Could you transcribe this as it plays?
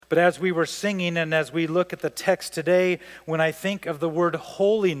But as we were singing and as we look at the text today, when I think of the word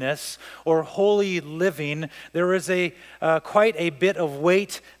holiness or holy living, there is quite a bit of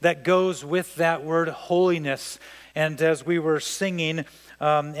weight that goes with that word holiness. And as we were singing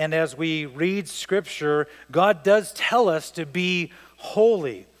and as we read Scripture, God does tell us to be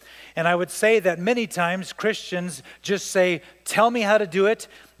holy. And I would say that many times Christians just say, tell me how to do it,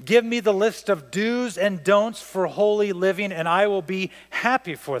 give me the list of do's and don'ts for holy living, and I will be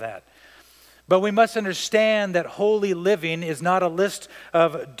happy for that. But we must understand that holy living is not a list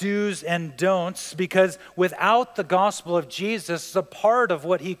of do's and don'ts, because without the gospel of Jesus, a part of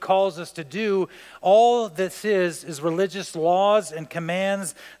what he calls us to do, all this is religious laws and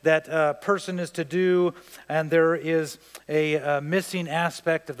commands that a person is to do, and there is a missing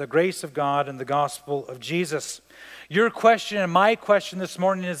aspect of the grace of God and the gospel of Jesus. Your question and my question this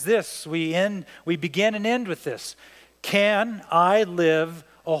morning is this. We begin and end with this. Can I live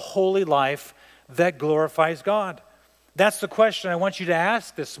a holy life that glorifies God? That's the question I want you to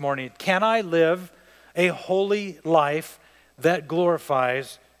ask this morning. Can I live a holy life that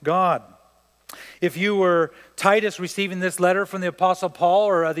glorifies God? If you were Titus receiving this letter from the Apostle Paul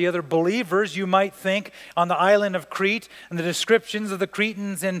or the other believers, you might think on the island of Crete and the descriptions of the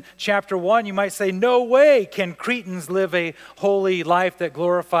Cretans in chapter 1, you might say, no way can Cretans live a holy life that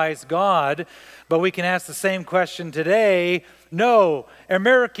glorifies God. But we can ask the same question today. No,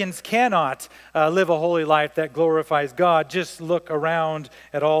 Americans cannot live a holy life that glorifies God. Just look around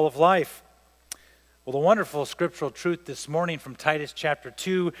at all of life. Well, the wonderful scriptural truth this morning from Titus chapter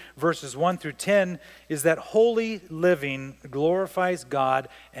 2, verses 1 through 10, is that holy living glorifies God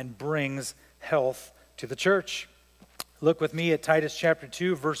and brings health to the church. Look with me at Titus chapter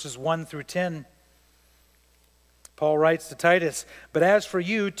 2, verses 1 through 10. Paul writes to Titus, "But as for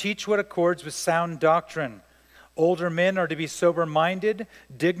you, teach what accords with sound doctrine. Older men are to be sober-minded,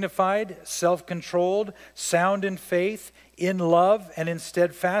 dignified, self-controlled, sound in faith, in love, and in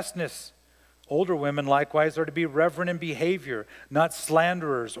steadfastness. Older women likewise are to be reverent in behavior, not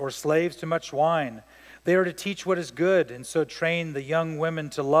slanderers or slaves to much wine. They are to teach what is good, and so train the young women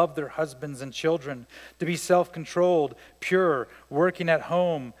to love their husbands and children, to be self-controlled, pure, working at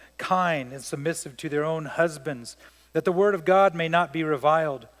home, kind, and submissive to their own husbands, that the word of God may not be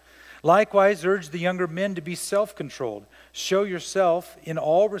reviled. Likewise, urge the younger men to be self-controlled. Show yourself in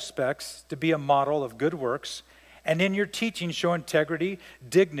all respects to be a model of good works, and in your teaching show integrity,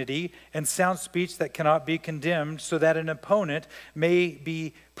 dignity, and sound speech that cannot be condemned, so that an opponent may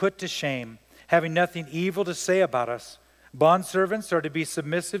be put to shame, having nothing evil to say about us. Bondservants are to be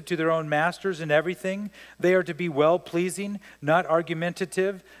submissive to their own masters in everything. They are to be well-pleasing, not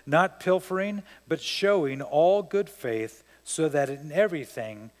argumentative, not pilfering, but showing all good faith, so that in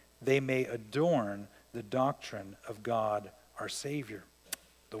everything they may adorn the doctrine of God our Savior."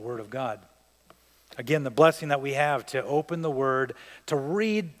 The Word of God. Again, the blessing that we have to open the Word, to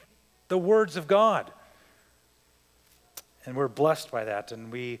read the words of God. And we're blessed by that. And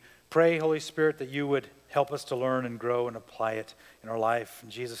we pray, Holy Spirit, that you would help us to learn and grow and apply it in our life. In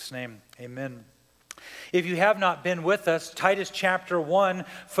Jesus' name, amen. If you have not been with us, Titus chapter 1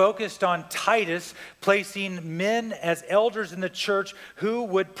 focused on Titus placing men as elders in the church who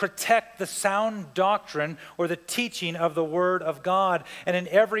would protect the sound doctrine or the teaching of the Word of God. And in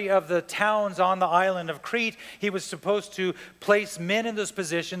every of the towns on the island of Crete, he was supposed to place men in those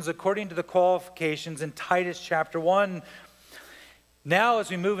positions according to the qualifications in Titus chapter 1. Now, as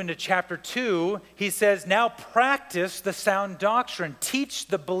we move into chapter 2, he says, now practice the sound doctrine. Teach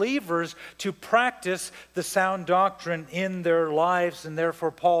the believers to practice the sound doctrine in their lives. And therefore,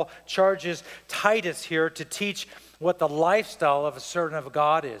 Paul charges Titus here to teach what the lifestyle of a servant of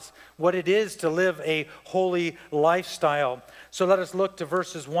God is, what it is to live a holy lifestyle. So let us look to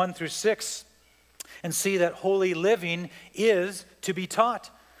verses 1 through 6 and see that holy living is to be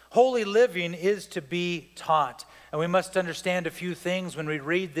taught. Holy living is to be taught. And we must understand a few things when we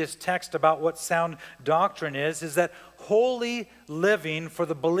read this text about what sound doctrine is that holy living for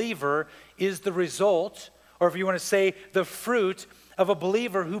the believer is the result, or if you want to say the fruit, of a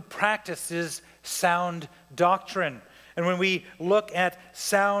believer who practices sound doctrine. And when we look at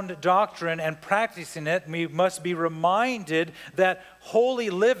sound doctrine and practicing it, we must be reminded that holy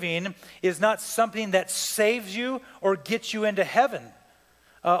living is not something that saves you or gets you into heaven.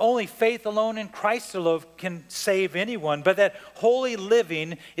 Only faith alone in Christ alone can save anyone, but that holy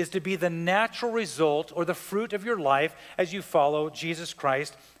living is to be the natural result or the fruit of your life as you follow Jesus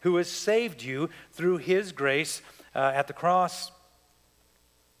Christ, who has saved you through his grace at the cross.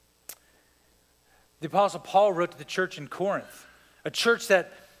 The Apostle Paul wrote to the church in Corinth, a church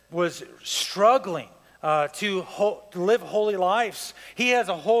that was struggling to live holy lives. He has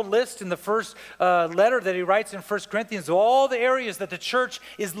a whole list in the first letter that he writes in 1 Corinthians of all the areas that the church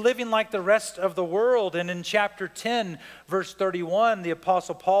is living like the rest of the world. And in chapter 10, verse 31, the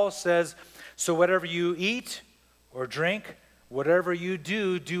Apostle Paul says, "So whatever you eat or drink, whatever you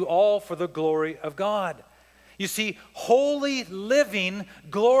do, do all for the glory of God." You see, holy living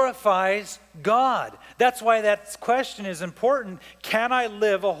glorifies God. That's why that question is important. Can I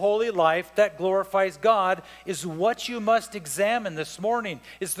live a holy life that glorifies God? Is what you must examine this morning.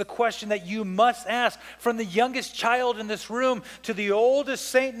 Is the question that you must ask. From the youngest child in this room to the oldest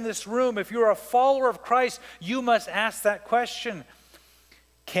saint in this room, if you're a follower of Christ, you must ask that question.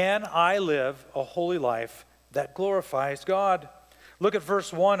 Can I live a holy life that glorifies God? Look at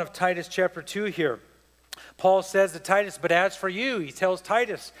verse 1 of Titus chapter 2 here. Paul says to Titus, "But as for you," he tells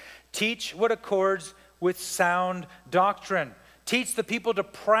Titus, "teach what accords with sound doctrine." Teach the people to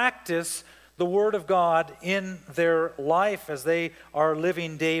practice the word of God in their life as they are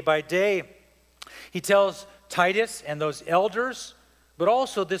living day by day. He tells Titus and those elders, but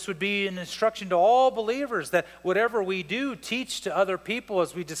also this would be an instruction to all believers, that whatever we do, teach to other people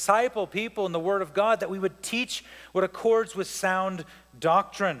as we disciple people in the word of God, that we would teach what accords with sound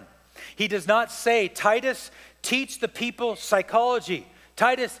doctrine. He does not say, "Titus, teach the people psychology.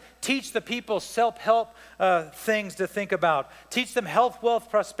 Titus, teach the people self-help things to think about. Teach them health, wealth,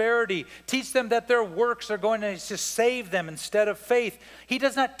 prosperity. Teach them that their works are going to save them instead of faith." He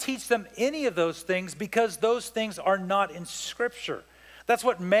does not teach them any of those things because those things are not in Scripture. That's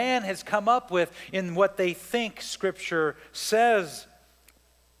what man has come up with in what they think Scripture says.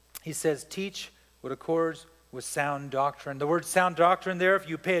 He says, teach what accords with sound doctrine. The word sound doctrine there, if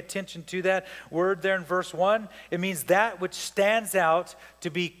you pay attention to that word there in verse 1, it means that which stands out to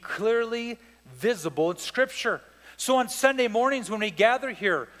be clearly visible in Scripture. So on Sunday mornings when we gather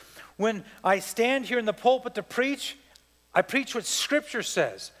here, when I stand here in the pulpit to preach, I preach what Scripture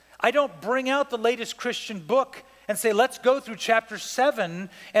says. I don't bring out the latest Christian book and say, let's go through chapter 7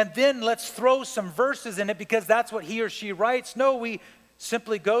 and then let's throw some verses in it because that's what he or she writes. No, we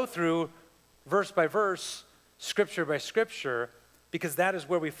simply go through verse by verse, Scripture by Scripture, because that is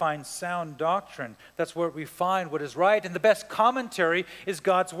where we find sound doctrine. That's where we find what is right. And the best commentary is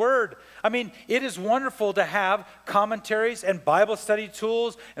God's Word. I mean, it is wonderful to have commentaries and Bible study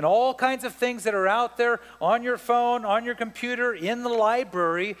tools and all kinds of things that are out there on your phone, on your computer, in the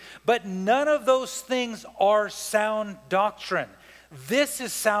library, but none of those things are sound doctrine. This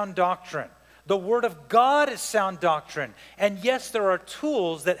is sound doctrine. The Word of God is sound doctrine. And yes, there are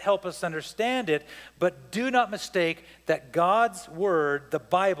tools that help us understand it, but do not mistake that God's Word, the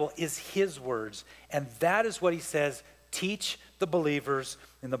Bible, is His words. And that is what He says, teach the believers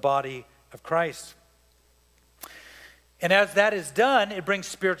in the body of Christ. And as that is done, it brings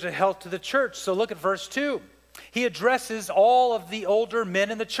spiritual health to the church. So look at verse 2. He addresses all of the older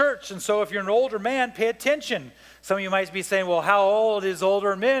men in the church. And so if you're an older man, pay attention. Some of you might be saying, well, how old is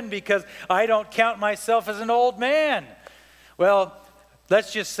older men? Because I don't count myself as an old man. Well,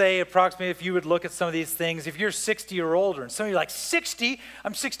 let's just say approximately if you would look at some of these things, if you're 60 or older, and some of you are like, 60?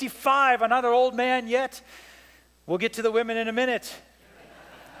 I'm 65. I'm not an old man yet. We'll get to the women in a minute.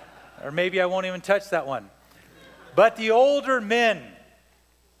 Or maybe I won't even touch that one. But the older men,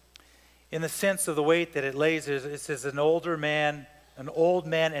 in the sense of the weight that it lays, it says an older man, an old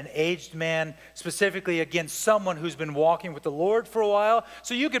man, an aged man, specifically against someone who's been walking with the Lord for a while.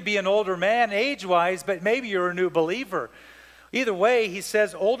 So you could be an older man age-wise, but maybe you're a new believer. Either way, he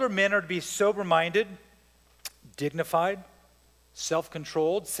says older men are to be sober-minded, dignified,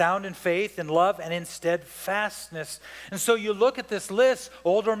 self-controlled, sound in faith, in love, and in steadfastness. And so you look at this list,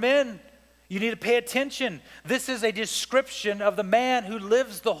 older men, you need to pay attention. This is a description of the man who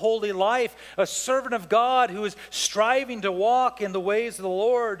lives the holy life, a servant of God who is striving to walk in the ways of the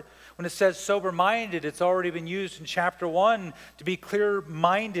Lord. When it says sober-minded, it's already been used in chapter 1 to be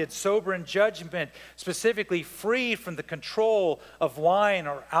clear-minded, sober in judgment, specifically free from the control of wine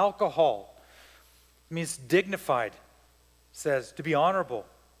or alcohol. It means dignified, it says to be honorable.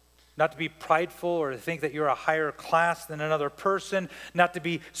 Not to be prideful or to think that you're a higher class than another person, not to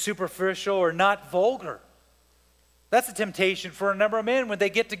be superficial or not vulgar. That's a temptation for a number of men when they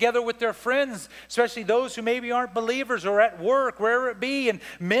get together with their friends, especially those who maybe aren't believers or at work, wherever it be, and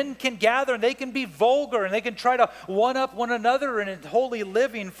men can gather and they can be vulgar and they can try to one-up one another, and holy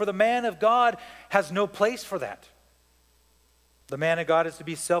living for the man of God has no place for that. The man of God is to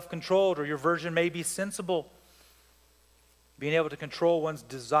be self-controlled, or your version may be sensible. Being able to control one's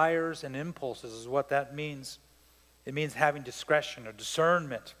desires and impulses is what that means. It means having discretion or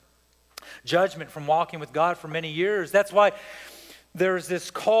discernment. Judgment from walking with God for many years. That's why there's this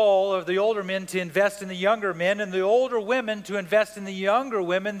call of the older men to invest in the younger men and the older women to invest in the younger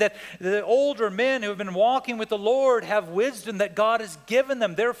women, that the older men who have been walking with the Lord have wisdom that God has given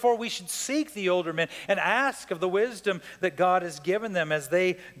them. Therefore, we should seek the older men and ask of the wisdom that God has given them as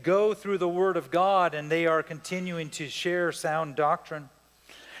they go through the Word of God and they are continuing to share sound doctrine.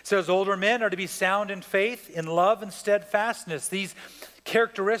 It says older men are to be sound in faith, in love, and steadfastness. These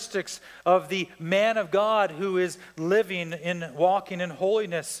characteristics of the man of God who is walking in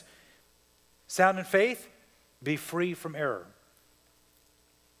holiness. Sound in faith, be free from error.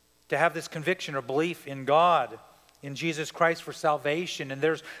 To have this conviction or belief in God, in Jesus Christ for salvation, and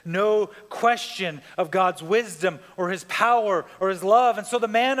there's no question of God's wisdom or His power or His love. And so the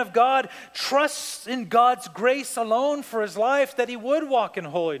man of God trusts in God's grace alone for his life, that he would walk in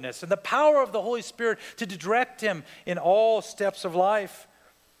holiness, and the power of the Holy Spirit to direct him in all steps of life.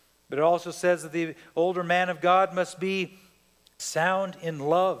 But it also says that the older man of God must be sound in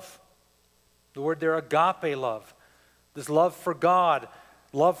love. The word there, agape love. This love for God,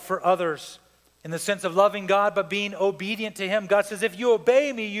 love for others, in the sense of loving God but being obedient to Him. God says, if you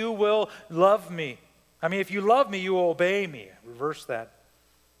obey me, you will love me. I mean, if you love me, you will obey me. Reverse that.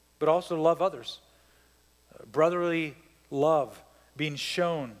 But also love others. Brotherly love being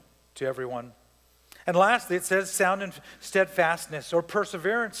shown to everyone. And lastly, it says sound in steadfastness or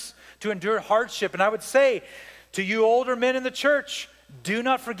perseverance, to endure hardship. And I would say to you older men in the church, do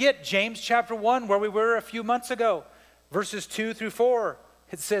not forget James chapter 1, where we were a few months ago, verses 2 through 4.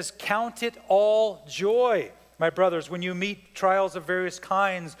 It says, count it all joy, my brothers, when you meet trials of various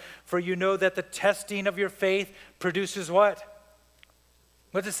kinds, for you know that the testing of your faith produces what?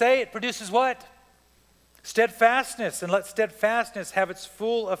 What does it say? It produces what? Steadfastness. And let steadfastness have its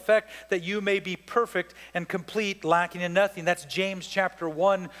full effect, that you may be perfect and complete, lacking in nothing. That's James chapter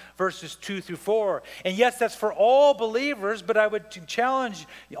 1, verses 2 through 4. And yes, that's for all believers, but I would challenge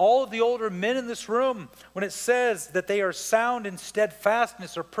all of the older men in this room when it says that they are sound in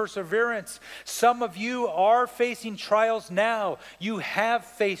steadfastness or perseverance. Some of you are facing trials now. You have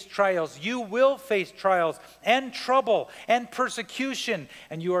faced trials. You will face trials and trouble and persecution,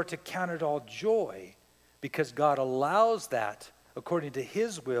 and you are to count it all joy, because God allows that according to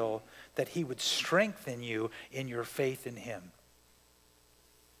His will, that He would strengthen you in your faith in Him.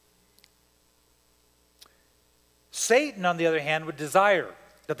 Satan, on the other hand, would desire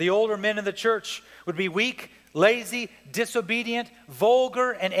that the older men in the church would be weak, lazy, disobedient, vulgar,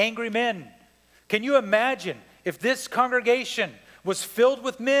 and angry men. Can you imagine if this congregation was filled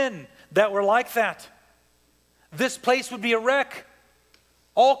with men that were like that? This place would be a wreck.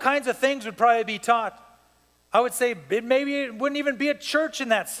 All kinds of things would probably be taught. I would say maybe it wouldn't even be a church in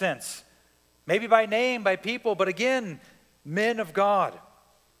that sense. Maybe by name, by people, but again, men of God.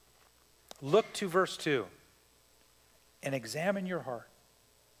 Look to verse 2 and examine your heart.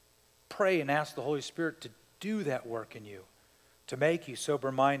 Pray and ask the Holy Spirit to do that work in you, to make you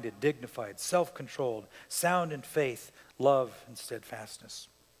sober-minded, dignified, self-controlled, sound in faith, love, and steadfastness.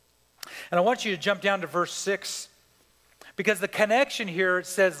 And I want you to jump down to verse 6. Because the connection here, it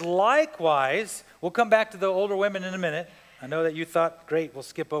says, likewise, we'll come back to the older women in a minute. I know that you thought, great, we'll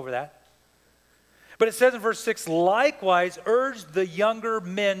skip over that. But it says in verse 6, likewise, urge the younger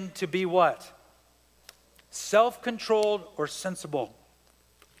men to be what? Self-controlled or sensible.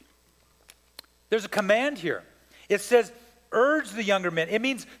 There's a command here. It says, urge the younger men. It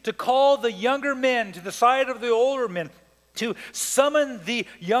means to call the younger men to the side of the older men, to summon the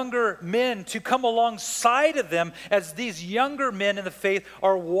younger men to come alongside of them as these younger men in the faith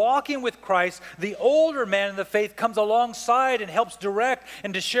are walking with Christ. The older man in the faith comes alongside and helps direct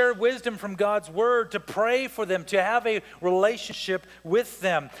and to share wisdom from God's word, to pray for them, to have a relationship with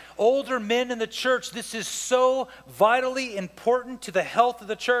them. Older men in the church, this is so vitally important to the health of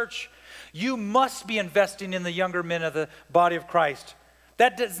the church. You must be investing in the younger men of the body of Christ.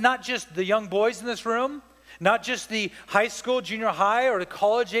 That is not just the young boys in this room, not just the high school, junior high, or the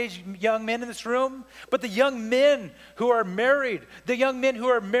college-age young men in this room, but the young men who are married, the young men who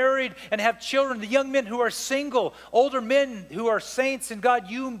are married and have children, the young men who are single, older men who are saints in God.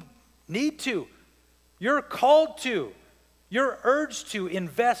 You need to, you're called to, you're urged to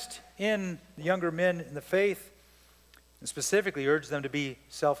invest in the younger men in the faith, and specifically urge them to be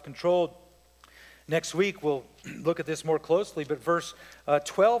self-controlled. Next week, we'll look at this more closely, but verse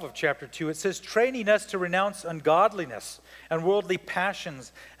 12 of chapter 2, it says, training us to renounce ungodliness and worldly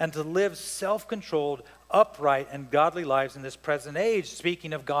passions and to live self-controlled, upright, and godly lives in this present age,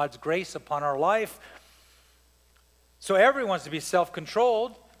 speaking of God's grace upon our life. So everyone's to be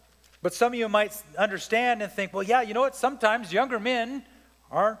self-controlled, but some of you might understand and think, well, yeah, you know what? Sometimes younger men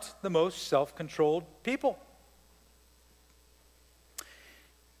aren't the most self-controlled people.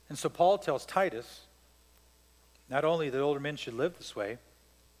 And so Paul tells Titus, not only the older men should live this way,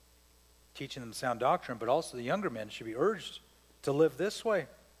 teaching them sound doctrine, but also the younger men should be urged to live this way.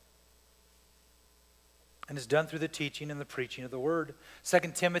 And it's done through the teaching and the preaching of the word. 2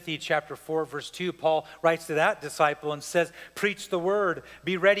 Timothy chapter 4, verse 2, Paul writes to that disciple and says, preach the word,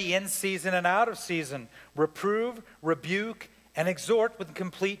 be ready in season and out of season, reprove, rebuke, and exhort with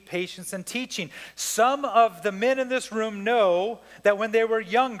complete patience and teaching. Some of the men in this room know that when they were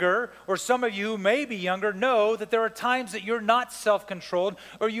younger, or some of you who may be younger, know that there are times that you're not self-controlled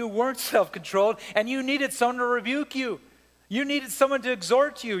or you weren't self-controlled and you needed someone to rebuke you. You needed someone to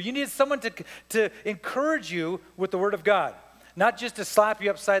exhort you. You needed someone to encourage you with the word of God. Not just to slap you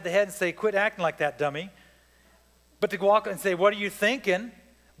upside the head and say, quit acting like that, dummy. But to walk and say, what are you thinking?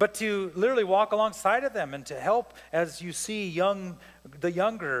 But to literally walk alongside of them and to help as you see the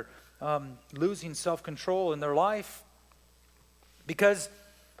younger losing self-control in their life. Because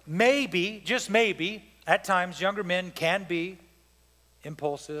maybe, just maybe, at times younger men can be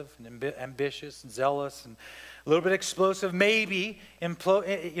impulsive and ambitious and zealous and a little bit explosive, maybe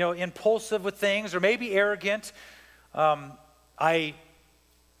impulsive with things, or maybe arrogant. I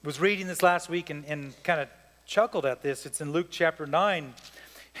was reading this last week and kind of chuckled at this. It's in Luke chapter 9,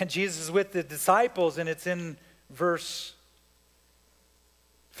 and Jesus is with the disciples, and it's in verse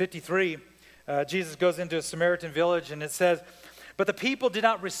 53. Jesus goes into a Samaritan village, and it says, but the people did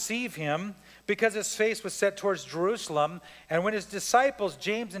not receive him because his face was set towards Jerusalem. And when his disciples,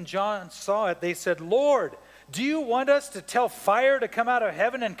 James and John, saw it, they said, Lord, do you want us to tell fire to come out of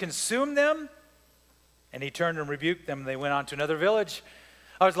heaven and consume them? And he turned and rebuked them, and they went on to another village.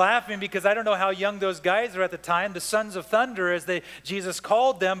 I was laughing because I don't know how young those guys are at the time, the sons of thunder, as Jesus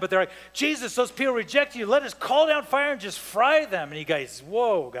called them, but they're like, Jesus, those people reject you. Let us call down fire and just fry them. And he goes,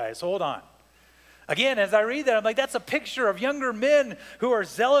 whoa, guys, hold on. Again, as I read that, I'm like, that's a picture of younger men who are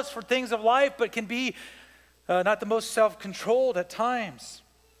zealous for things of life, but can be not the most self-controlled at times.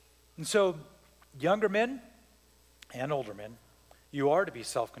 And so, younger men and older men, you are to be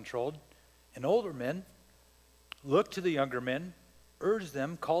self-controlled. And older men, look to the younger men, urge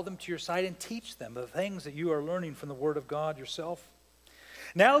them, call them to your side, and teach them the things that you are learning from the Word of God yourself.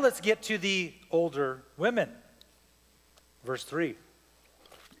 Now let's get to the older women. Verse 3.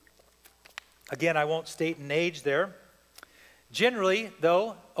 Again, I won't state an age there. Generally,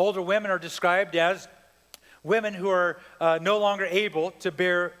 though, older women are described as women who are no longer able to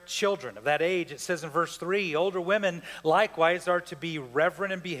bear children of that age. It says in verse 3, older women likewise are to be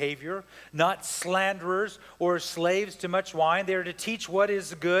reverent in behavior, not slanderers or slaves to much wine. They are to teach what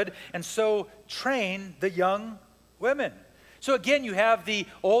is good, and so train the young women. So again, you have the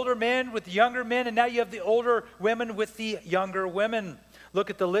older men with the younger men, and now you have the older women with the younger women. Look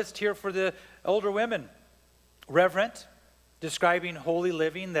at the list here for the older women. Reverent, describing holy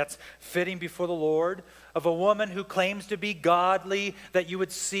living that's fitting before the Lord. Of a woman who claims to be godly, that you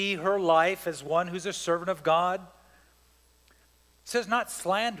would see her life as one who's a servant of God. It says not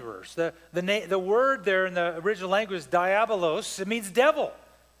slanderers. The word there in the original language is diabolos. It means devil.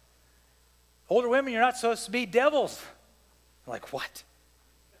 Older women, you're not supposed to be devils. I'm like, what?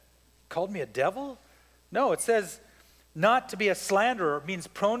 Called me a devil? No, it says not to be a slanderer. It means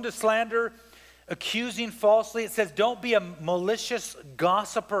prone to slander, accusing falsely. It says don't be a malicious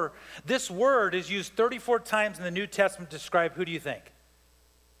gossiper. This word is used 34 times in the New Testament to describe, who do you think?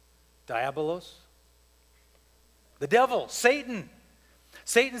 Diabolos? The devil, Satan.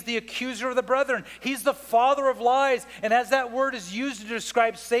 Satan's the accuser of the brethren. He's the father of lies. And as that word is used to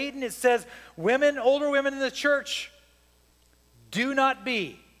describe Satan, it says women, older women in the church, do not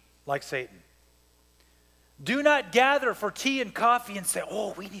be like Satan. Do not gather for tea and coffee and say,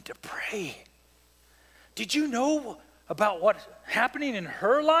 oh, we need to pray. Did you know about what's happening in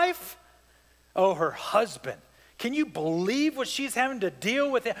her life? Oh, her husband. Can you believe what she's having to deal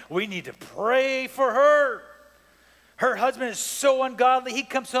with? We need to pray for her. Her husband is so ungodly. He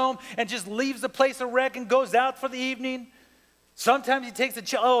comes home and just leaves the place a wreck and goes out for the evening. Sometimes he takes the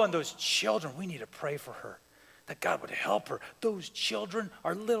child. Oh, and those children, we need to pray for her, that God would help her. Those children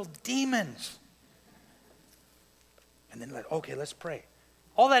are little demons. And then, okay, let's pray.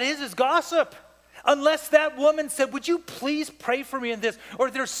 All that is gossip. Unless that woman said, would you please pray for me in this? Or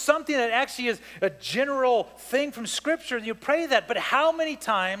there's something that actually is a general thing from Scripture, and you pray that. But how many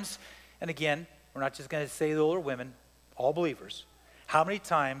times, and again, we're not just going to say the older women, all believers. How many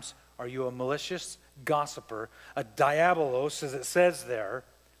times are you a malicious gossiper, a diabolos, as it says there?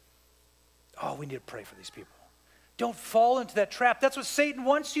 Oh, we need to pray for these people. Don't fall into that trap. That's what Satan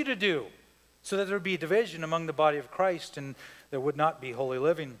wants you to do, so that there would be division among the body of Christ and there would not be holy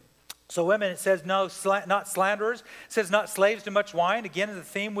living. So women, it says no, not slanderers. It says not slaves to much wine. Again, the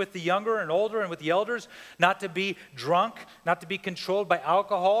theme with the younger and older and with the elders, not to be drunk, not to be controlled by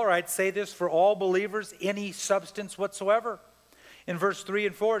alcohol, or I'd say this for all believers, any substance whatsoever. In verse 3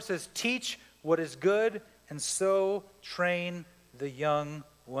 and 4, it says, teach what is good and so train the young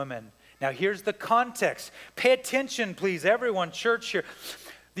women. Now here's the context. Pay attention, please, everyone, church here.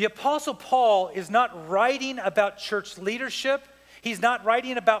 The Apostle Paul is not writing about church leadership. He's not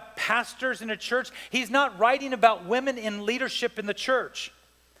writing about pastors in a church. He's not writing about women in leadership in the church.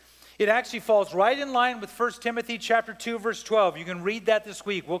 It actually falls right in line with 1 Timothy chapter 2, verse 12. You can read that this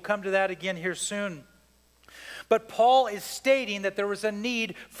week. We'll come to that again here soon. But Paul is stating that there was a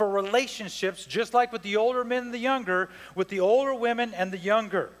need for relationships, just like with the older men and the younger, with the older women and the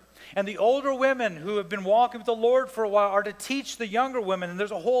younger. And the older women who have been walking with the Lord for a while are to teach the younger women, and there's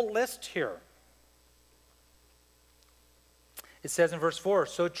a whole list here. It says in verse 4,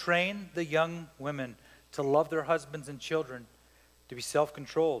 so train the young women to love their husbands and children, to be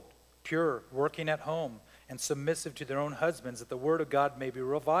self-controlled, pure, working at home, and submissive to their own husbands, that the word of God may be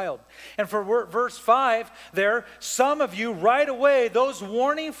reviled. And for verse 5 there, some of you right away, those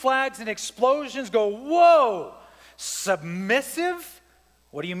warning flags and explosions go, whoa, submissive?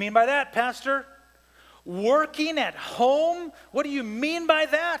 What do you mean by that, Pastor? Working at home? What do you mean by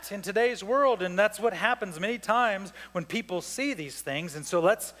that in today's world? And that's what happens many times when people see these things. And so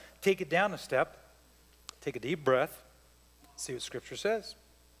let's take it down a step, take a deep breath, see what Scripture says.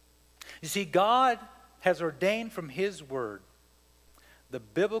 You see, God has ordained from His Word the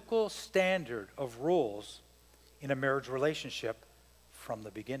biblical standard of rules in a marriage relationship from the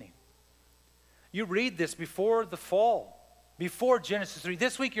beginning. You read this before the fall. Before Genesis 3.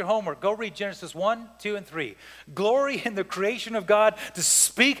 This week, your homework, go read Genesis 1, 2, and 3. Glory in the creation of God to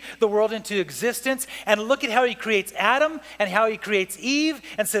speak the world into existence. And look at how He creates Adam and how He creates Eve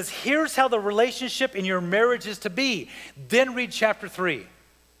and says, here's how the relationship in your marriage is to be. Then read chapter 3.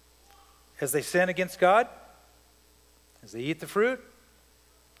 As they sin against God, as they eat the fruit,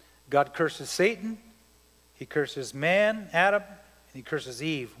 God curses Satan. He curses man, Adam, and He curses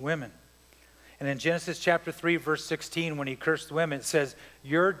Eve, women. And in Genesis chapter 3, verse 16, when He cursed women, it says,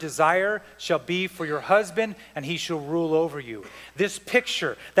 your desire shall be for your husband, and he shall rule over you. This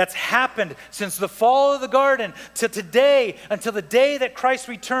picture that's happened since the fall of the garden to today, until the day that Christ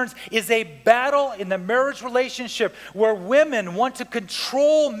returns, is a battle in the marriage relationship where women want to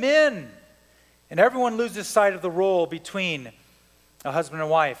control men. And everyone loses sight of the role between a husband and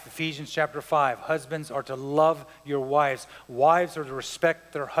wife. Ephesians chapter 5. Husbands are to love your wives. Wives are to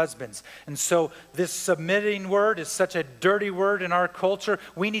respect their husbands. And so this submitting word is such a dirty word in our culture.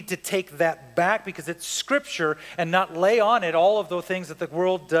 We need to take that back because it's Scripture and not lay on it all of the things that the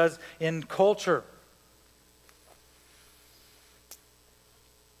world does in culture.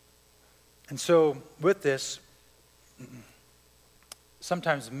 And so with this,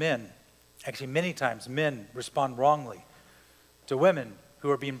 sometimes men, actually many times men respond wrongly to women who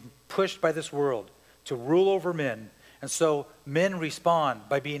are being pushed by this world to rule over men. And so men respond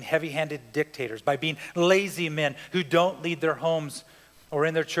by being heavy-handed dictators, by being lazy men who don't lead their homes or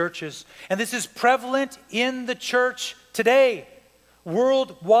in their churches. And this is prevalent in the church today,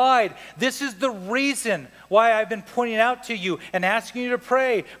 worldwide. This is the reason why I've been pointing out to you and asking you to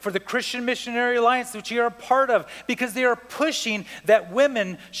pray for the Christian Missionary Alliance, which you are a part of, because they are pushing that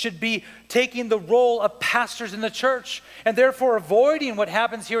women should be taking the role of pastors in the church, and therefore avoiding what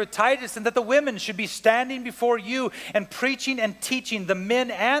happens here with Titus, and that the women should be standing before you and preaching and teaching the men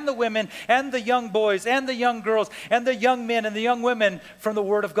and the women and the young boys and the young girls and the young men and the young women from the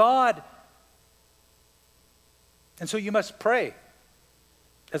Word of God. And so you must pray.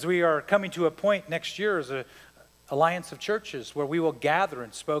 As we are coming to a point next year as an alliance of churches where we will gather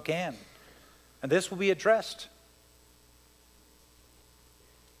in Spokane, and this will be addressed.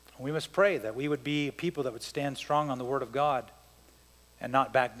 We must pray that we would be people that would stand strong on the Word of God and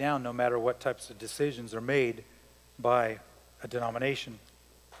not back down no matter what types of decisions are made by a denomination.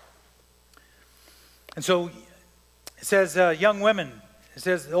 And so it says young women. It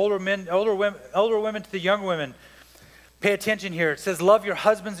says older women to the younger women. Pay attention here. It says, love your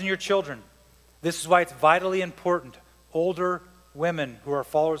husbands and your children. This is why it's vitally important. Older women who are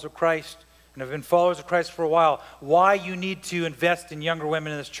followers of Christ and have been followers of Christ for a while, why you need to invest in younger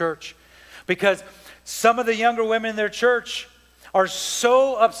women in this church. Because some of the younger women in their church are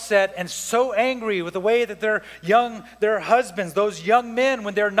so upset and so angry with the way that their husbands, those young men,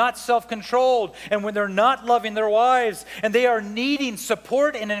 when they're not self-controlled and when they're not loving their wives, and they are needing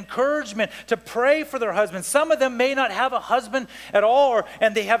support and encouragement to pray for their husbands. Some of them may not have a husband at all,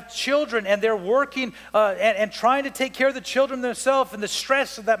 and they have children, and they're working and trying to take care of the children themselves, and the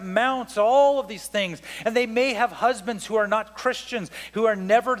stress that mounts, all of these things. And they may have husbands who are not Christians, who are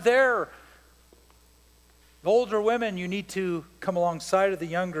never there. Older women, you need to come alongside of the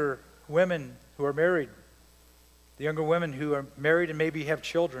younger women who are married. The younger women who are married and maybe have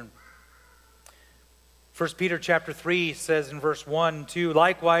children. 1 Peter chapter 3 says in verse 1, 2,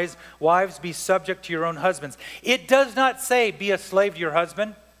 likewise, wives, be subject to your own husbands. It does not say be a slave to your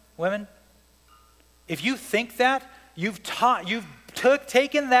husband, women. If you think that, you've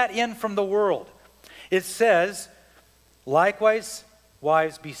taken that in from the world. It says, likewise,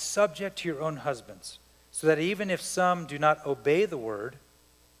 wives, be subject to your own husbands, so that even if some do not obey the word,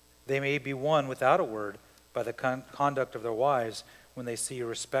 they may be won without a word by the conduct of their wives when they see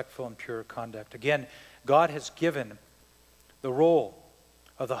respectful and pure conduct. Again, God has given the role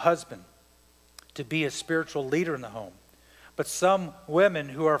of the husband to be a spiritual leader in the home. But some women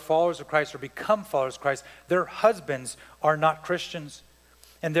who are followers of Christ or become followers of Christ, their husbands are not Christians.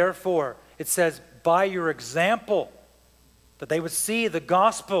 And therefore, it says, by your example, that they would see the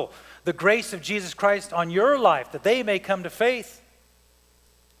gospel, the grace of Jesus Christ on your life, that they may come to faith.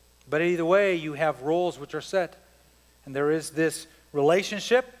 But either way, you have roles which are set. And there is this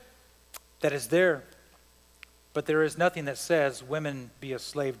relationship that is there. But there is nothing that says, women, be a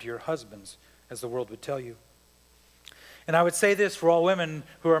slave to your husbands, as the world would tell you. And I would say this for all women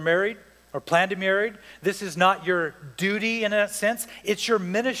who are married or plan to be married. This is not your duty in a sense. It's your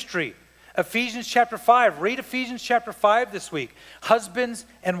ministry. Ephesians chapter 5. Read Ephesians chapter 5 this week. Husbands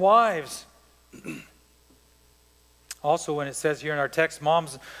and wives. Also, when it says here in our text,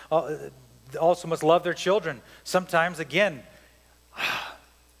 moms also must love their children. Sometimes, again,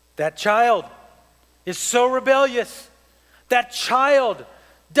 that child is so rebellious. That child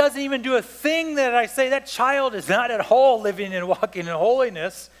doesn't even do a thing that I say. That child is not at all living and walking in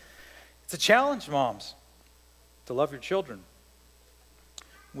holiness. It's a challenge, moms, to love your children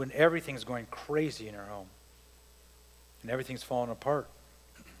when everything's going crazy in your home and everything's falling apart.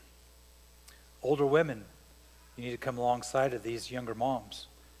 Older women, you need to come alongside of these younger moms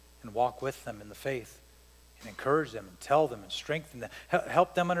and walk with them in the faith and encourage them and tell them and strengthen them.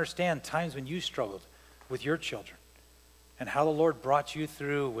 Help them understand times when you struggled with your children and how the Lord brought you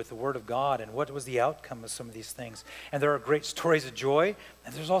through with the Word of God and what was the outcome of some of these things. And there are great stories of joy,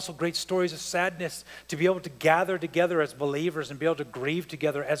 and there's also great stories of sadness. To be able to gather together as believers and be able to grieve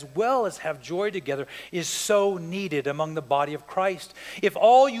together as well as have joy together is so needed among the body of Christ. If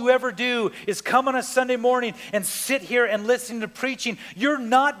all you ever do is come on a Sunday morning and sit here and listen to preaching, you're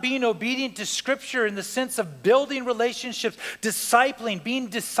not being obedient to Scripture in the sense of building relationships, discipling, being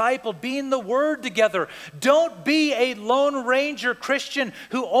discipled, being the Word together. Don't be a Lone Ranger Christian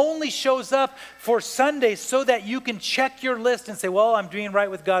who only shows up for Sundays so that you can check your list and say, well, I'm doing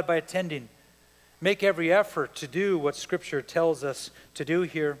right with God by attending. Make every effort to do what Scripture tells us to do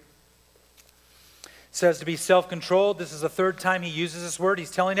here. It says to be self-controlled. This is the third time he uses this word.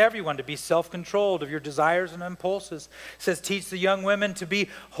 He's telling everyone to be self-controlled of your desires and impulses. It says teach the young women to be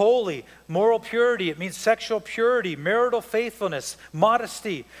holy, moral purity. It means sexual purity, marital faithfulness,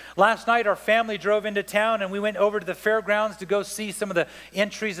 modesty. Last night our family drove into town and we went over to the fairgrounds to go see some of the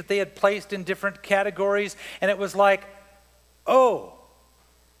entries that they had placed in different categories. And it was like, oh,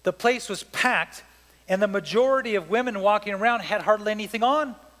 the place was packed and the majority of women walking around had hardly anything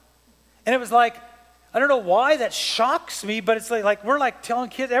on. And it was like, I don't know why that shocks me, but it's like we're like telling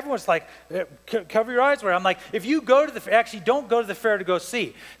kids, everyone's like, cover your eyes. Where I'm like, if you go to the fair, actually don't go to the fair to go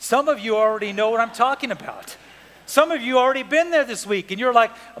see. Some of you already know what I'm talking about. Some of you already been there this week, and you're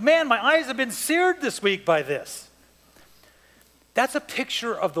like, man, my eyes have been seared this week by this. That's a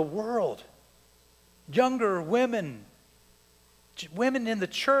picture of the world. Younger women, women in the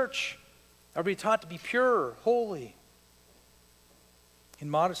church are being taught to be pure, holy, in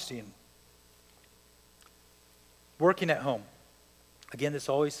modesty and working at home. Again, this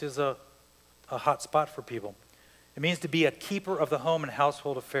always is a hot spot for people. It means to be a keeper of the home and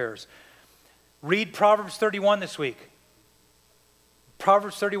household affairs. Read Proverbs 31 this week.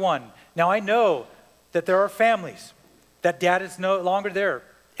 Proverbs 31. Now I know that there are families that dad is no longer there.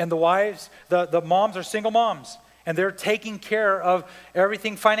 And the wives, the moms are single moms. And they're taking care of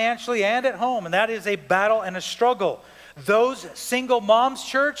everything financially and at home. And that is a battle and a struggle. Those single moms,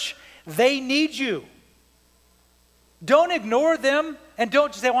 church, they need you. Don't ignore them and don't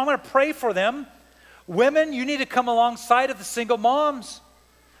just say, well, I'm going to pray for them. Women, you need to come alongside of the single moms.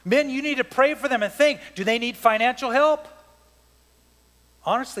 Men, you need to pray for them and think, do they need financial help?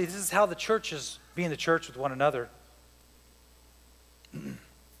 Honestly, this is how the church is being the church with one another. It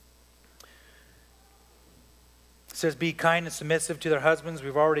says, be kind and submissive to their husbands.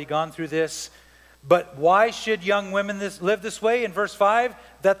 We've already gone through this. But why should young women live this way? In verse 5,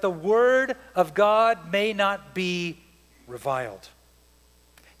 that the word of God may not be reviled.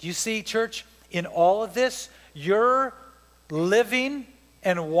 Do you see, church, in all of this, your living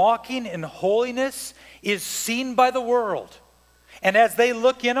and walking in holiness is seen by the world. And as they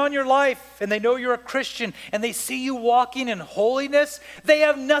look in on your life and they know you're a Christian and they see you walking in holiness, they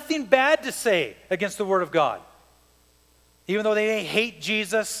have nothing bad to say against the Word of God. Even though they may hate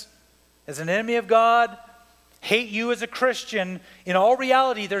Jesus as an enemy of God, hate you as a Christian, in all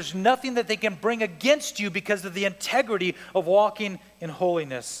reality, there's nothing that they can bring against you because of the integrity of walking in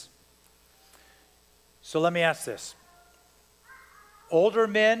holiness. So let me ask this. Older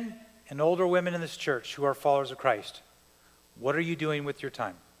men and older women in this church who are followers of Christ, what are you doing with your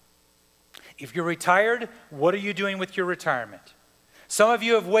time? If you're retired, what are you doing with your retirement? Some of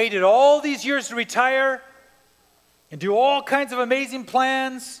you have waited all these years to retire and do all kinds of amazing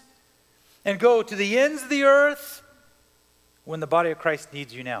plans and go to the ends of the earth when the body of Christ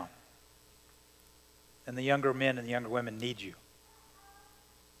needs you now. And the younger men and the younger women need you.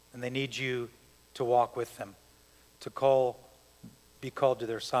 And they need you to walk with them, to be called to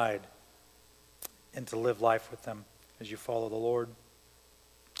their side, and to live life with them as you follow the Lord.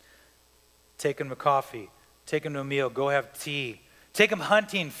 Take them to coffee. Take them to a meal. Go have tea. Take them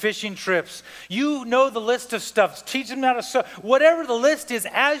hunting, fishing trips. You know the list of stuff. Teach them how to sew. Whatever the list is,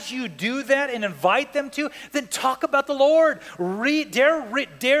 as you do that and invite them to, then talk about the Lord.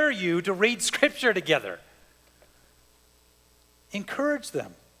 Dare you to read Scripture together. Encourage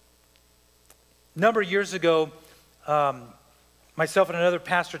them. A number of years ago, myself and another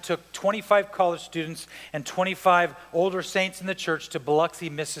pastor took 25 college students and 25 older saints in the church to Biloxi,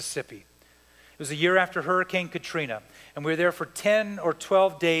 Mississippi. It was a year after Hurricane Katrina, and we were there for 10 or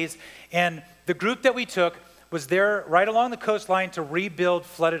 12 days, and the group that we took was there right along the coastline to rebuild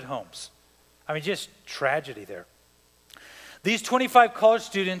flooded homes. I mean, just tragedy there. These 25 college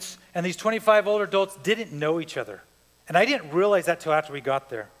students and these 25 older adults didn't know each other, and I didn't realize that till after we got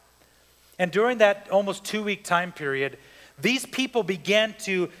there. And during that almost 2-week time period, these people began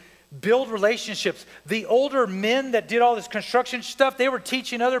to build relationships. The older men that did all this construction stuff, they were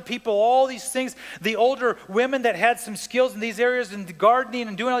teaching other people all these things. The older women that had some skills in these areas in gardening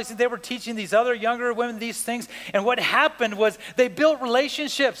and doing all these things, they were teaching these other younger women these things. And what happened was they built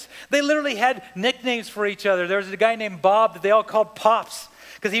relationships. They literally had nicknames for each other. There was a guy named Bob that they all called Pops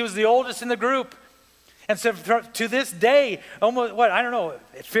because he was the oldest in the group. And so to this day, almost,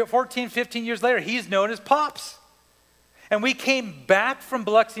 14, 15 years later, he's known as Pops. And we came back from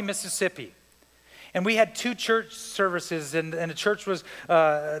Biloxi, Mississippi. And we had 2 church services. And the church was,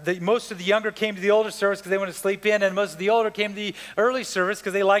 most of the younger came to the older service because they wanted to sleep in. And most of the older came to the early service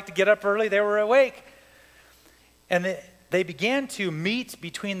because they liked to get up early. They were awake. And they began to meet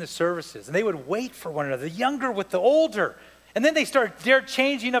between the services. And they would wait for one another, the younger with the older. And then they're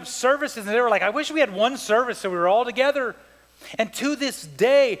changing up services. And they were like, I wish we had one service so we were all together. And to this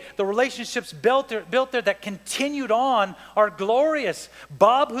day, the relationships built there that continued on are glorious.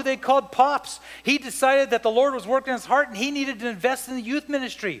 Bob, who they called Pops, he decided that the Lord was working in his heart and he needed to invest in the youth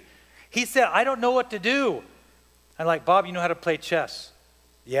ministry. He said, I don't know what to do. I'm like, Bob, you know how to play chess?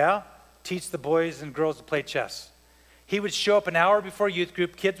 Yeah? Teach the boys and girls to play chess. He would show up an hour before youth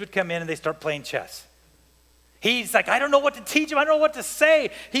group, kids would come in and they start playing chess. He's like, I don't know what to teach him. I don't know what to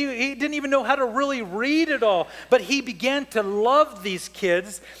say. He didn't even know how to really read it all. But he began to love these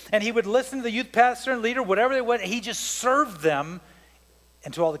kids, and he would listen to the youth pastor and leader, whatever they went. He just served them.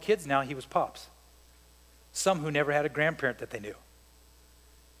 And to all the kids now, he was Pops. Some who never had a grandparent that they knew.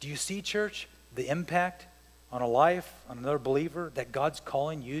 Do you see, church, the impact on a life, on another believer that God's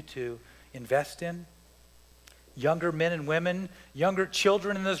calling you to invest in? Younger men and women, younger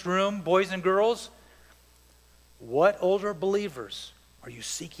children in this room, boys and girls. What older believers are you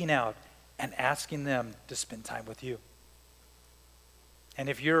seeking out and asking them to spend time with you? And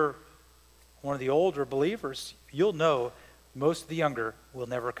if you're one of the older believers, you'll know most of the younger will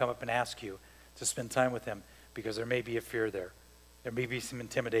never come up and ask you to spend time with them because there may be a fear there. There may be some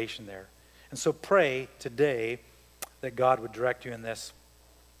intimidation there. And so pray today that God would direct you in this.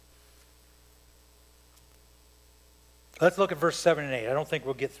 Let's look at verse 7 and 8. I don't think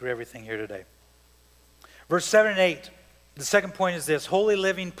we'll get through everything here today. Verse 7 and 8, the second point is this: holy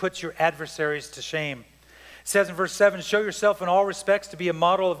living puts your adversaries to shame. It says in verse 7, show yourself in all respects to be a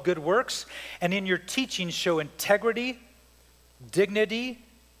model of good works, and in your teaching show integrity, dignity,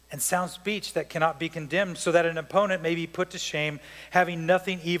 and sound speech that cannot be condemned, so that an opponent may be put to shame, having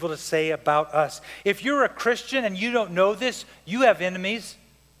nothing evil to say about us. If you're a Christian and you don't know this, you have enemies,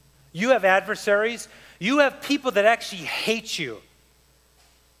 you have adversaries, you have people that actually hate you.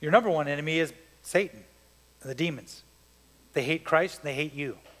 Your number one enemy is Satan and the demons. They hate Christ and they hate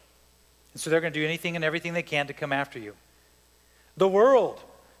you. And so they're going to do anything and everything they can to come after you. The world,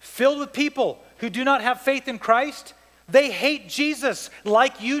 filled with people who do not have faith in Christ, they hate Jesus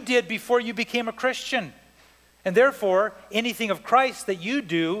like you did before you became a Christian. And therefore, anything of Christ that you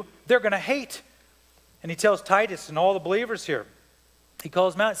do, they're going to hate. And he tells Titus and all the believers here, he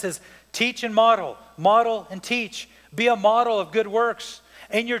calls them out and says, teach and model and teach. Be a model of good works.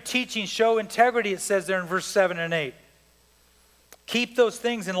 In your teaching, show integrity, it says there in verse 7 and 8. Keep those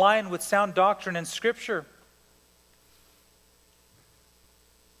things in line with sound doctrine and Scripture.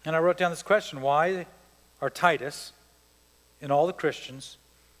 And I wrote down this question, why are Titus and all the Christians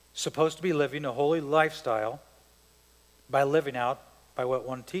supposed to be living a holy lifestyle by living out by what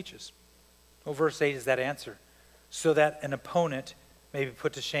one teaches? Well, verse 8 is that answer. So that an opponent may be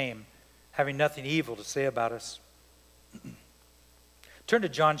put to shame, having nothing evil to say about us. Turn to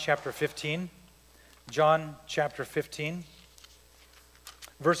John chapter 15. John chapter 15,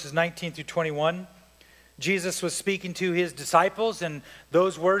 verses 19 through 21. Jesus was speaking to his disciples, and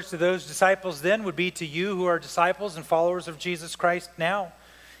those words to those disciples then would be to you who are disciples and followers of Jesus Christ now.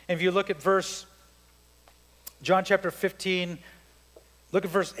 And if you look at John chapter 15, look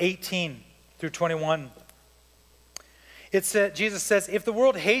at verse 18 through 21. Jesus says, if the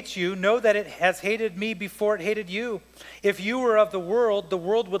world hates you, know that it has hated me before it hated you. If you were of the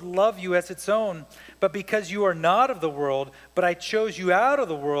world would love you as its own. But because you are not of the world, but I chose you out of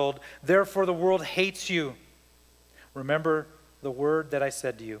the world, therefore the world hates you. Remember the word that I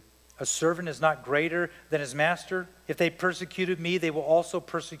said to you. A servant is not greater than his master. If they persecuted me, they will also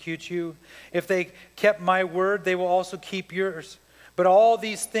persecute you. If they kept my word, they will also keep yours. But all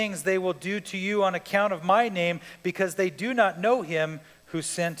these things they will do to you on account of my name, because they do not know him who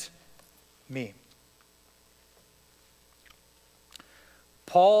sent me.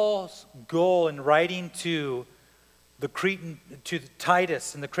 Paul's goal in writing to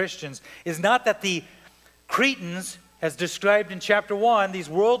Titus and the Christians is not that the Cretans, as described in chapter 1, these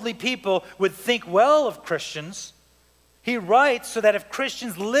worldly people would think well of Christians. He writes so that if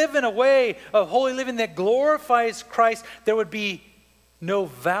Christians live in a way of holy living that glorifies Christ, there would be no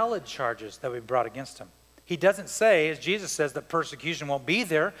valid charges that would be brought against him. He doesn't say, as Jesus says, that persecution won't be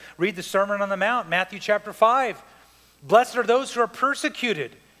there. Read the Sermon on the Mount, Matthew chapter 5. Blessed are those who are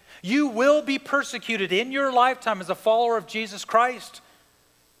persecuted. You will be persecuted in your lifetime as a follower of Jesus Christ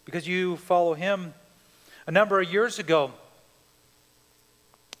because you follow him. A number of years ago,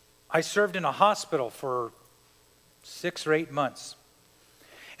 I served in a hospital for 6 or 8 months.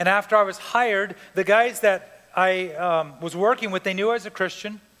 And after I was hired, the guys that I was working with, they knew I was a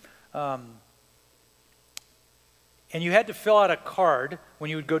Christian. And you had to fill out a card when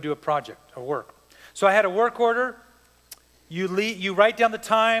you would go do a project or work. So I had a work order. You write down the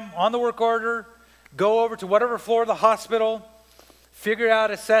time on the work order, go over to whatever floor of the hospital, figure out,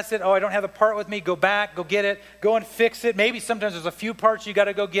 assess it. Oh, I don't have the part with me. Go back, go get it, go and fix it. Maybe sometimes there's a few parts you got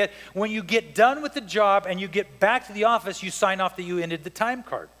to go get. When you get done with the job and you get back to the office, you sign off that you ended the time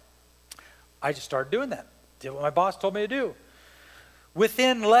card. I just started doing that. Did what my boss told me to do.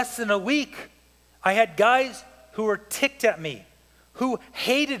 Within less than a week, I had guys who were ticked at me, who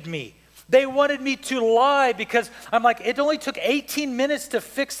hated me. They wanted me to lie because I'm like, it only took 18 minutes to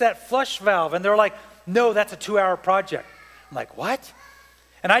fix that flush valve. And they're like, no, that's a 2-hour project. I'm like, what?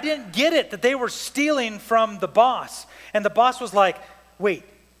 And I didn't get it that they were stealing from the boss. And the boss was like, wait,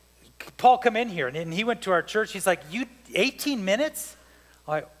 Paul, come in here. And he went to our church. He's like, you 18 minutes?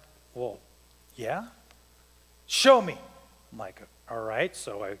 I'm like, well, yeah. Show me. I'm like, all right.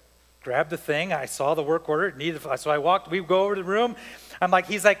 So I grabbed the thing. I saw the work order. So I walked. We go over to the room. I'm like,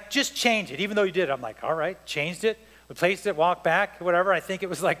 he's like, just change it, even though you did. I'm like, all right, changed it, replaced it, walked back, whatever. I think it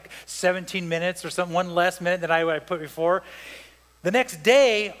was like 17 minutes or something, one less minute than I put before. The next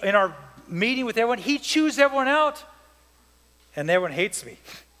day in our meeting with everyone, he chews everyone out, and everyone hates me.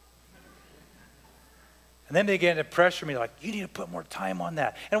 And then they began to pressure me like, you need to put more time on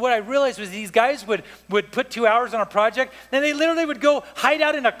that. And what I realized was these guys would put 2 hours on a project, and they literally would go hide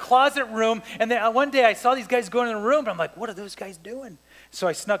out in a closet room. And then one day I saw these guys going in the room, and I'm like, what are those guys doing? So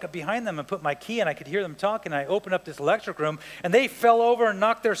I snuck up behind them and put my key, and I could hear them talking. I opened up this electric room, and they fell over and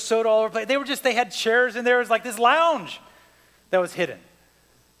knocked their soda all over the place. They had chairs in there. It was like this lounge that was hidden.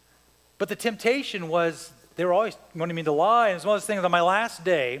 But the temptation was they were always wanting me to lie. And it was one of those things on my last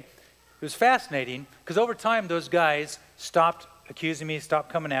day. It was fascinating because over time those guys stopped accusing me,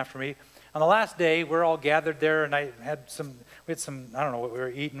 stopped coming after me. On the last day, we're all gathered there, and we had some, I don't know what we were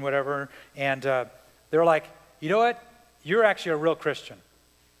eating, whatever. And they were like, you know what? You're actually a real Christian.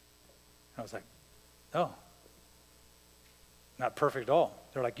 I was like, oh, not perfect at all.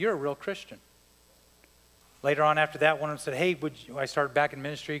 They're like, you're a real Christian. Later on after that, one of them said, hey, I started back in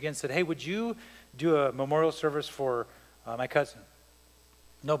ministry again, said, hey, would you do a memorial service for my cousin?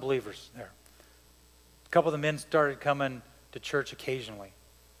 No believers there. A couple of the men started coming to church occasionally.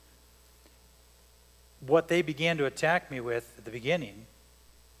 What they began to attack me with at the beginning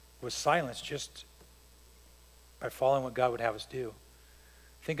was silence, just by following what God would have us do.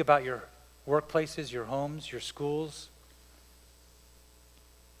 Think about your workplaces, your homes, your schools.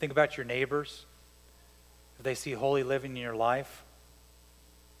 Think about your neighbors. If they see holy living in your life,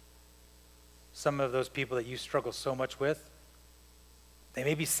 some of those people that you struggle so much with, they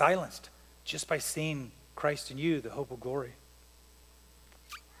may be silenced just by seeing Christ in you, the hope of glory.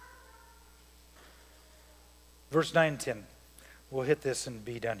 Verse 9 and 10. We'll hit this and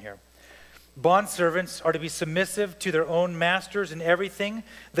be done here. Bondservants are to be submissive to their own masters in everything.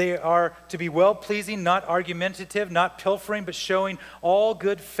 They are to be well-pleasing, not argumentative, not pilfering, but showing all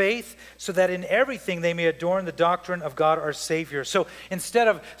good faith, so that in everything they may adorn the doctrine of God our Savior. So instead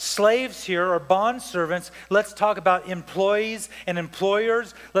of slaves here or bondservants, let's talk about employees and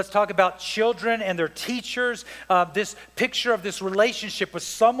employers. Let's talk about children and their teachers. This picture of this relationship with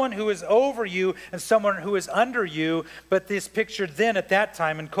someone who is over you and someone who is under you. But this picture then at that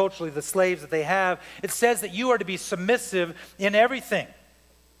time, and culturally the slaves that they have, it says that you are to be submissive in everything,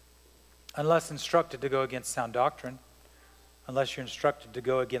 unless instructed to go against sound doctrine. Unless you're instructed to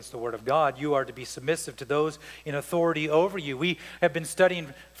go against the Word of God, you are to be submissive to those in authority over you. We have been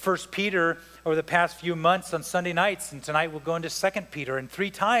studying 1 Peter over the past few months on Sunday nights, and tonight we'll go into 2 Peter. And 3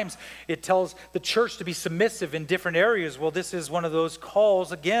 times it tells the church to be submissive in different areas. Well, this is one of those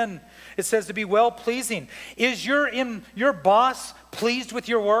calls again. It says to be well-pleasing. Is your boss pleased with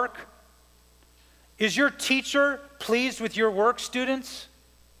your work? Is your teacher pleased with your work, students?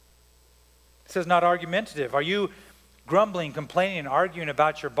 It says not argumentative. Are you grumbling, complaining, and arguing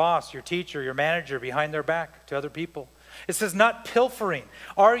about your boss, your teacher, your manager behind their back to other people? It says not pilfering.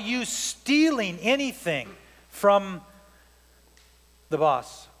 Are you stealing anything from the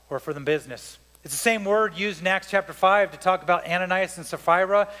boss or from the business? It's the same word used in Acts chapter 5 to talk about Ananias and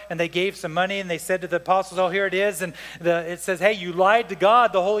Sapphira, and they gave some money and they said to the apostles, oh, here it is. And it says, hey, you lied to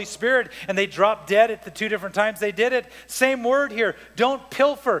God, the Holy Spirit, and they dropped dead at the 2 different times they did it. Same word here. Don't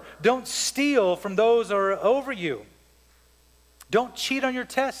pilfer. Don't steal from those who are over you. Don't cheat on your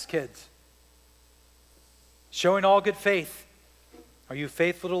tests, kids. Showing all good faith. Are you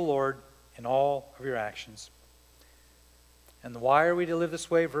faithful to the Lord in all of your actions? And why are we to live this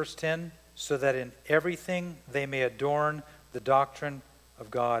way? Verse 10. So that in everything they may adorn the doctrine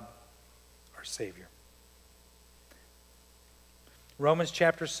of God, our Savior. Romans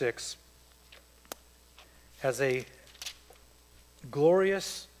chapter 6 has a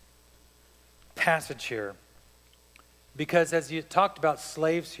glorious passage here, because as you talked about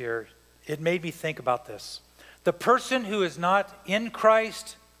slaves here, it made me think about this. The person who is not in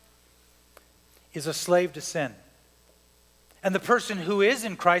Christ is a slave to sin. And the person who is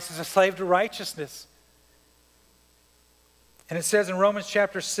in Christ is a slave to righteousness. And it says in Romans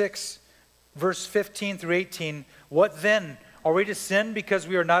chapter 6, verse 15 through 18, what then? Are we to sin because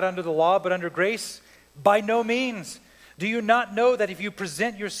we are not under the law but under grace? By no means. Do you not know that if you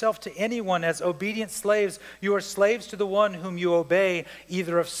present yourself to anyone as obedient slaves, you are slaves to the one whom you obey,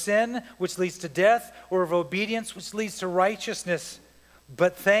 either of sin, which leads to death, or of obedience, which leads to righteousness?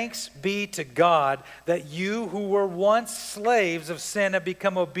 But thanks be to God that you who were once slaves of sin have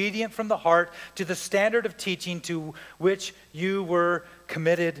become obedient from the heart to the standard of teaching to which you were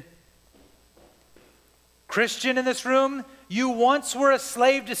committed. Christian in this room, you once were a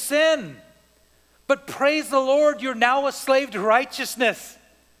slave to sin. But praise the Lord, you're now a slave to righteousness.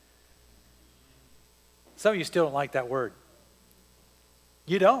 Some of you still don't like that word.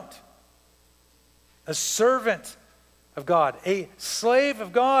 You don't. A servant of God, a slave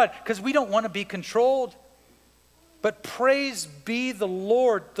of God, because we don't want to be controlled. But praise be the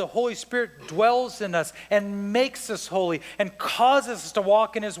Lord, the Holy Spirit dwells in us and makes us holy and causes us to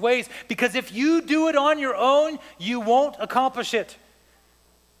walk in His ways. Because if you do it on your own, you won't accomplish it.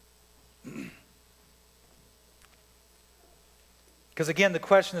 Because again, the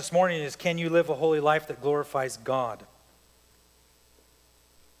question this morning is, can you live a holy life that glorifies God?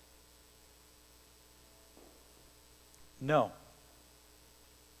 No.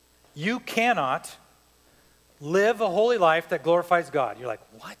 You cannot live a holy life that glorifies God. You're like,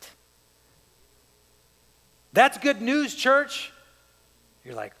 what? That's good news, church.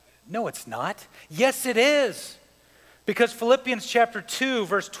 You're like, no, it's not. Yes, it is. Because Philippians chapter 2,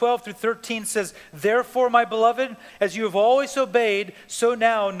 verse 12 through 13 says, therefore, my beloved, as you have always obeyed, so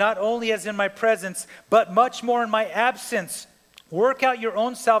now, not only as in my presence, but much more in my absence, work out your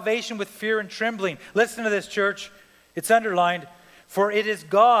own salvation with fear and trembling. Listen to this, church. It's underlined. For it is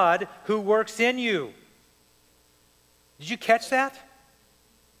God who works in you. Did you catch that?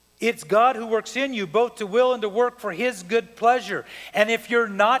 It's God who works in you, both to will and to work for his good pleasure. And if you're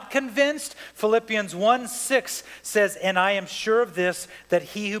not convinced, Philippians 1:6 says, and I am sure of this, that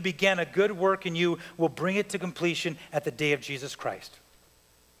he who began a good work in you will bring it to completion at the day of Jesus Christ.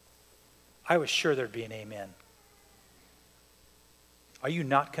 I was sure there'd be an amen. Are you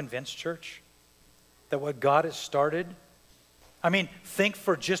not convinced, church, that what God has started? I mean, think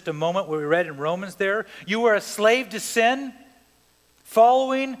for just a moment what we read in Romans there. You were a slave to sin,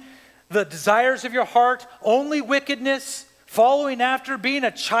 following the desires of your heart, only wickedness, following after being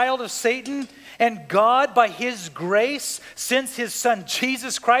a child of Satan. And God, by his grace, sends his son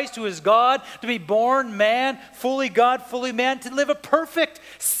Jesus Christ, who is God, to be born man, fully God, fully man, to live a perfect,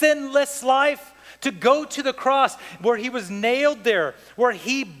 sinless life, to go to the cross where he was nailed there, where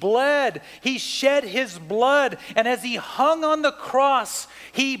he bled, he shed his blood. And as he hung on the cross,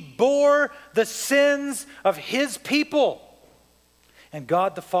 he bore the sins of his people. And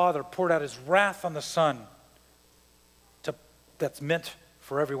God the Father poured out his wrath on the Son that's meant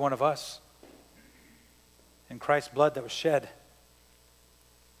for every one of us. And Christ's blood that was shed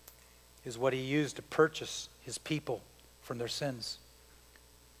is what he used to purchase his people from their sins.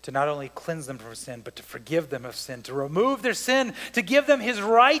 To not only cleanse them from sin, but to forgive them of sin, to remove their sin, to give them his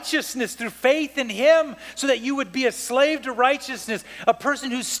righteousness through faith in him, so that you would be a slave to righteousness, a person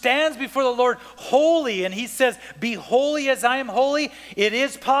who stands before the Lord holy. And he says, be holy as I am holy. It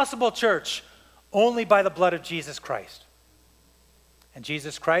is possible, church, only by the blood of Jesus Christ. And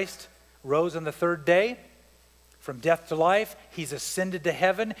Jesus Christ rose on the third day from death to life. He's ascended to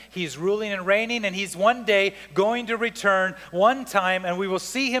heaven. He's ruling and reigning, and he's one day going to return one time, and we will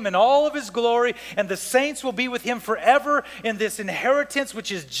see him in all of his glory, and the saints will be with him forever in this inheritance,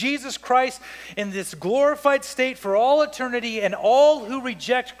 which is Jesus Christ, in this glorified state for all eternity. And all who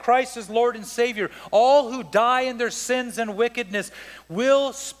reject Christ as Lord and Savior, all who die in their sins and wickedness,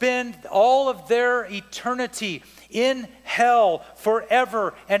 will spend all of their eternity in hell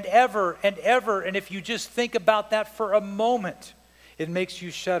forever and ever and ever. And if you just think about that for a moment, it makes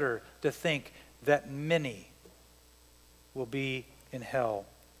you shudder to think that many will be in hell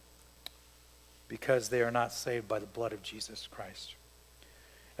because they are not saved by the blood of Jesus Christ.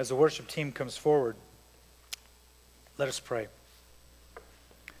 As the worship team comes forward, let us pray.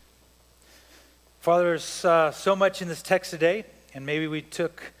 Father, there's so much in this text today, and maybe we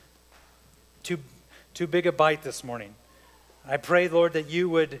took too big a bite this morning. I pray, Lord, that you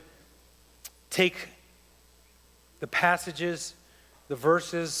would take the passages, the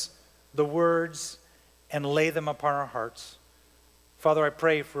verses, the words, and lay them upon our hearts. Father, I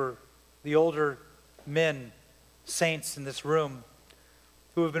pray for the older men, saints in this room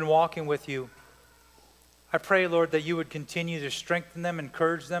who have been walking with you. I pray, Lord, that you would continue to strengthen them,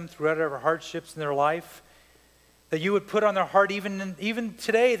 encourage them throughout our hardships in their life. That you would put on their heart, even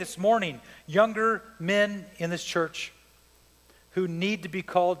today, this morning, younger men in this church who need to be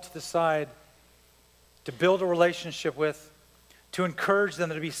called to the side, to build a relationship with, to encourage them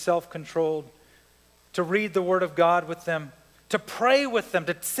to be self-controlled, to read the Word of God with them, to pray with them,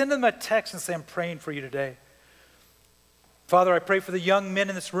 to send them a text and say, I'm praying for you today. Father, I pray for the young men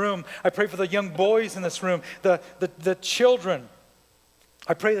in this room. I pray for the young boys in this room, the children.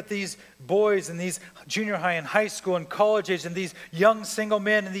 I pray that these boys and these junior high and high school and college age and these young single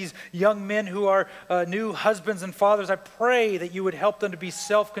men and these young men who are new husbands and fathers, I pray that you would help them to be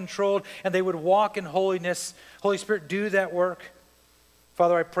self-controlled and they would walk in holiness. Holy Spirit, do that work.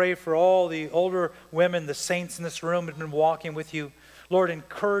 Father, I pray for all the older women, the saints in this room who have been walking with you. Lord,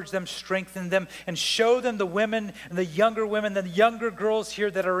 encourage them, strengthen them, and show them the women and the younger girls here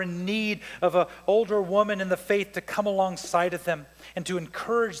that are in need of an older woman in the faith to come alongside of them and to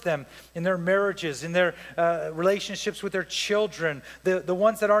encourage them in their marriages, in their relationships with their children, the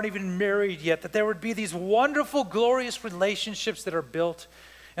ones that aren't even married yet, that there would be these wonderful, glorious relationships that are built.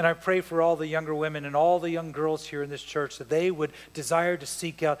 And I pray for all the younger women and all the young girls here in this church that they would desire to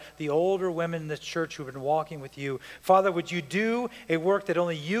seek out the older women in this church who have been walking with you. Father, would you do a work that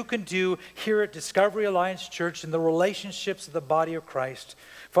only you can do here at Discovery Alliance Church in the relationships of the body of Christ?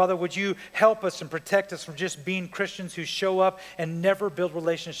 Father, would you help us and protect us from just being Christians who show up and never build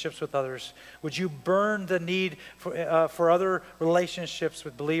relationships with others? Would you burn the need for other relationships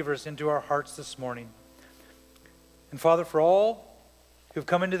with believers into our hearts this morning? And Father, for all who've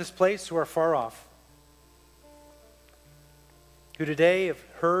come into this place who are far off, who today have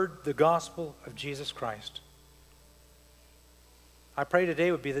heard the gospel of Jesus Christ, I pray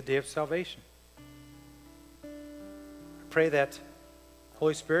today would be the day of salvation. I pray that,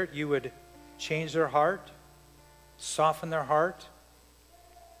 Holy Spirit, you would change their heart, soften their heart,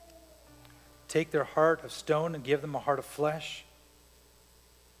 take their heart of stone and give them a heart of flesh.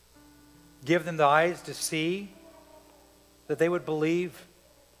 Give them the eyes to see, that they would believe,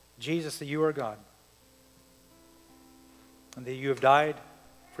 Jesus, that you are God, and that you have died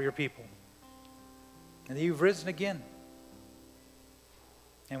for your people, and that you've risen again,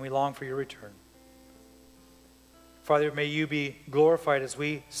 and we long for your return. Father, may you be glorified as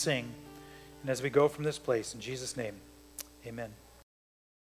we sing and as we go from this place. In Jesus' name, amen.